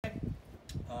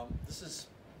This is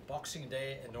Boxing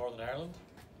Day in Northern Ireland.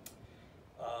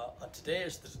 And today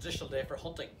is the traditional day for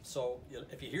hunting. So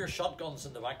if you hear shotguns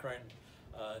in the background,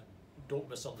 don't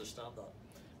misunderstand that.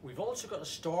 We've also got a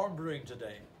storm brewing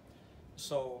today.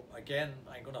 So again,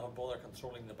 I'm going to have bother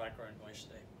controlling the background noise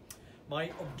today. My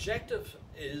objective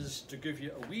is to give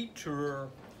you a wee tour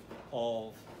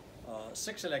of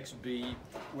 6LXB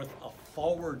with a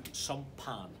forward sump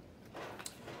pan.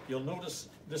 You'll notice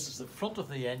this is the front of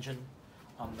the engine,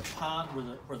 and the pan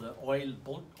where the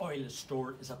oil is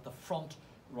stored is at the front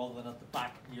rather than at the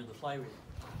back near the flywheel.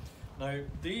 Now,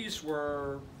 these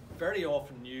were very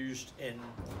often used in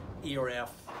ERF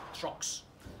trucks.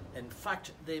 In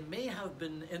fact, they may have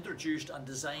been introduced and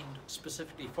designed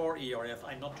specifically for ERF.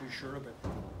 I'm not too sure about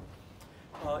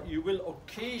it. You will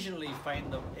occasionally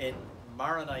find them in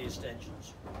marinized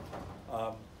engines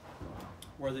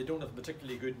where they don't have a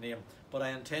particularly good name, but I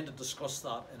intend to discuss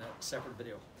that in a separate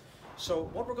video. So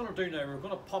what we're going to do now, we're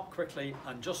going to pop quickly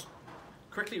and just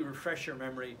quickly refresh your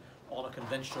memory on a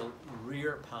conventional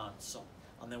rear pan sump,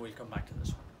 and then we'll come back to this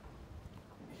one.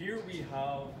 Here we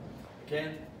have,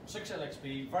 again,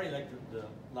 6LXB, very like the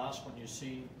last one you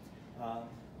see,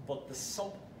 but the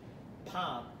sump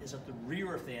pan is at the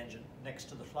rear of the engine next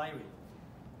to the flywheel.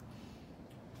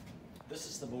 This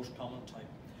is the most common type.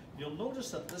 You'll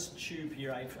notice that this tube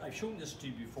here, I've shown this to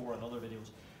you before in other videos,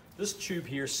 this tube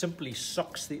here simply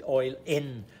sucks the oil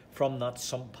in from that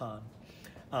sump pan,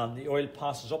 and the oil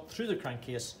passes up through the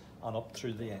crankcase and up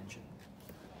through the engine.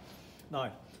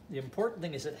 Now, the important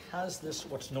thing is it has this,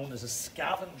 what's known as a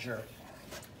scavenger,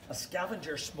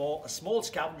 small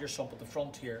scavenger sump at the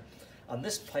front here, and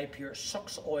this pipe here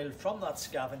sucks oil from that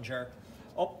scavenger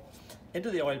up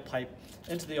into the oil pipe,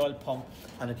 into the oil pump,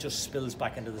 and it just spills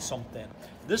back into the sump then.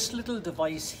 This little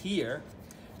device here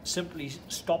simply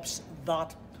stops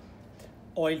that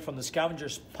oil from the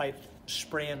scavenger's pipe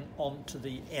spraying onto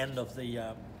the end of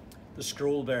the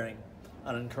scroll bearing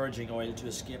and encouraging oil to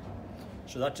escape.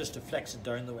 So that just deflects it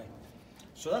down the way.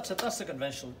 So that's it. That's the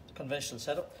conventional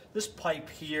setup. This pipe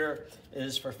here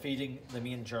is for feeding the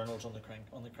main journals on the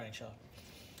crankshaft.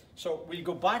 So we'll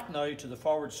go back now to the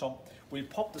forward sump. We'll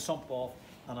pop the sump off,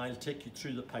 and I'll take you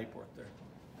through the pipe work there.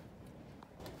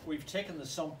 We've taken the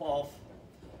sump off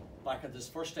back at this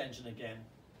first engine again.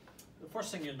 The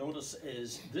first thing you'll notice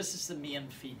is this is the main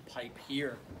feed pipe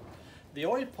here. The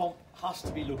oil pump has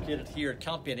to be located here. It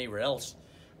can't be anywhere else,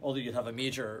 although you'd have a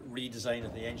major redesign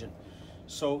of the engine.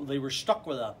 So they were stuck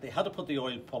with that. They had to put the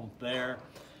oil pump there,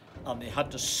 and they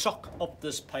had to suck up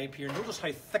this pipe here. Notice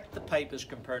how thick the pipe is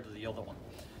compared to the other one.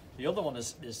 The other one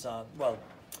is well,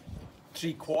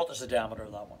 3/4 the diameter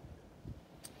of that one.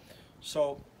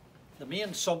 So the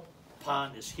main sump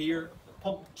pan is here. The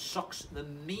pump sucks the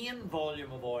main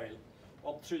volume of oil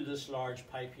up through this large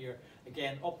pipe here,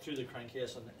 again up through the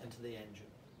crankcase and into the engine.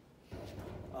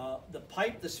 The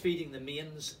pipe that's feeding the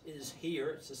mains is here.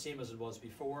 It's the same as it was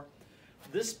before.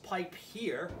 This pipe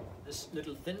here, this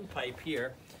little thin pipe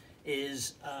here,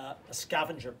 is a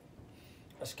scavenger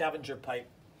pipe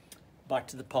back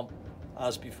to the pump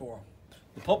as before.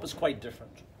 The pump is quite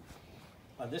different,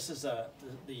 and this is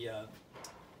the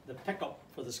pickup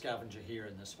for the scavenger here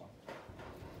in this one.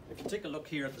 If you take a look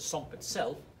here at the sump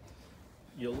itself,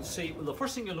 you'll see, well, the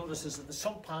first thing you'll notice is that the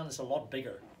sump pan is a lot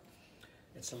bigger.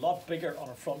 It's a lot bigger on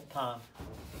a front pan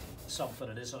sump than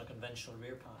it is on a conventional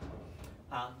rear pan.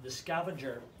 And the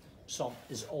scavenger sump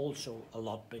is also a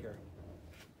lot bigger.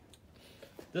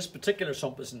 This particular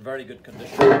sump is in very good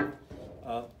condition.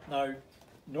 Now,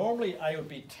 normally I would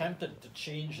be tempted to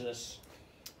change this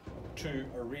to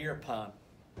a rear pan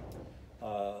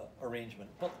arrangement,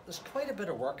 but there's quite a bit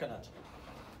of work in it.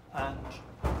 And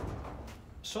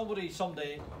somebody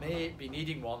someday may be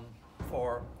needing one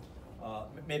for,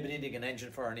 maybe needing an engine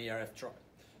for an ERF truck.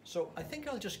 So I think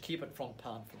I'll just keep it front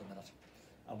pan for the minute,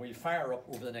 and we'll fire up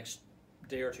over the next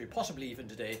day or two, possibly even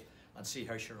today, and see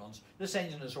how she runs. This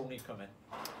engine has only come in.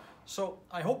 So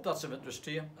I hope that's of interest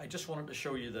to you. I just wanted to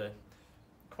show you the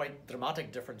quite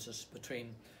dramatic differences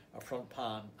between a front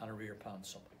pan and a rear pan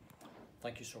sump.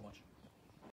 Thank you so much.